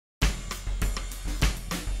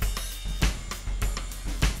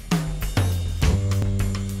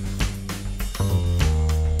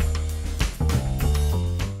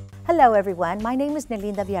Hello everyone, my name is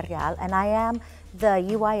Nelinda Villarreal and I am the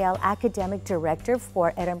UIL Academic Director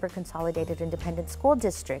for Edinburg Consolidated Independent School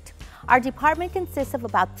District. Our department consists of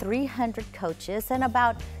about 300 coaches and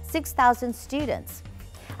about 6,000 students.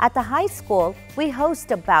 At the high school, we host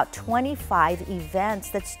about 25 events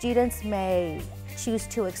that students may choose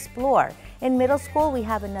to explore. In middle school, we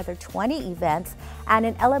have another 20 events, and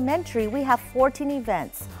in elementary, we have 14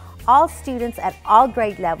 events. All students at all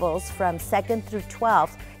grade levels from 2nd through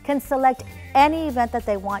 12th can select any event that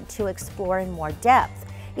they want to explore in more depth.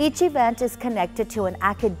 Each event is connected to an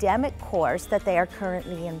academic course that they are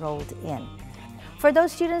currently enrolled in. For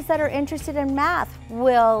those students that are interested in math,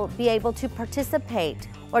 will be able to participate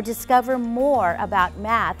or discover more about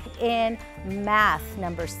math in math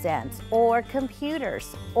number sense, or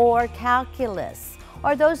computers, or calculus.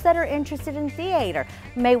 Or those that are interested in theater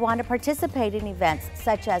may want to participate in events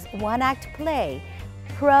such as one-act play,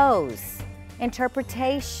 prose,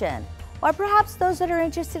 interpretation, or perhaps those that are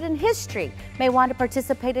interested in history may want to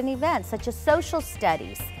participate in events such as social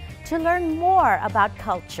studies to learn more about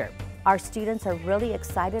culture. Our students are really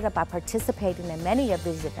excited about participating in many of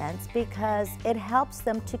these events because it helps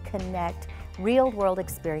them to connect real-world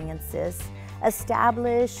experiences,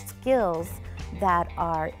 establish skills that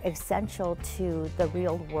are essential to the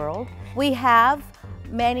real world. We have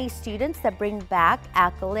many students that bring back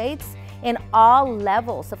accolades in all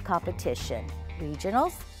levels of competition,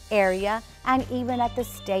 regionals, area, and even at the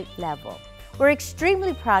state level. We're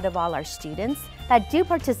extremely proud of all our students that do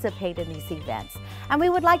participate in these events, and we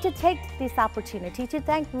would like to take this opportunity to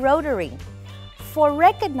thank Rotary for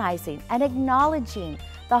recognizing and acknowledging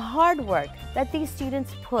the hard work that these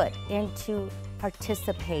students put into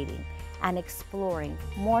participating and exploring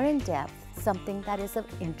more in depth something that is of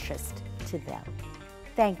interest to them.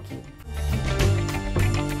 Thank you.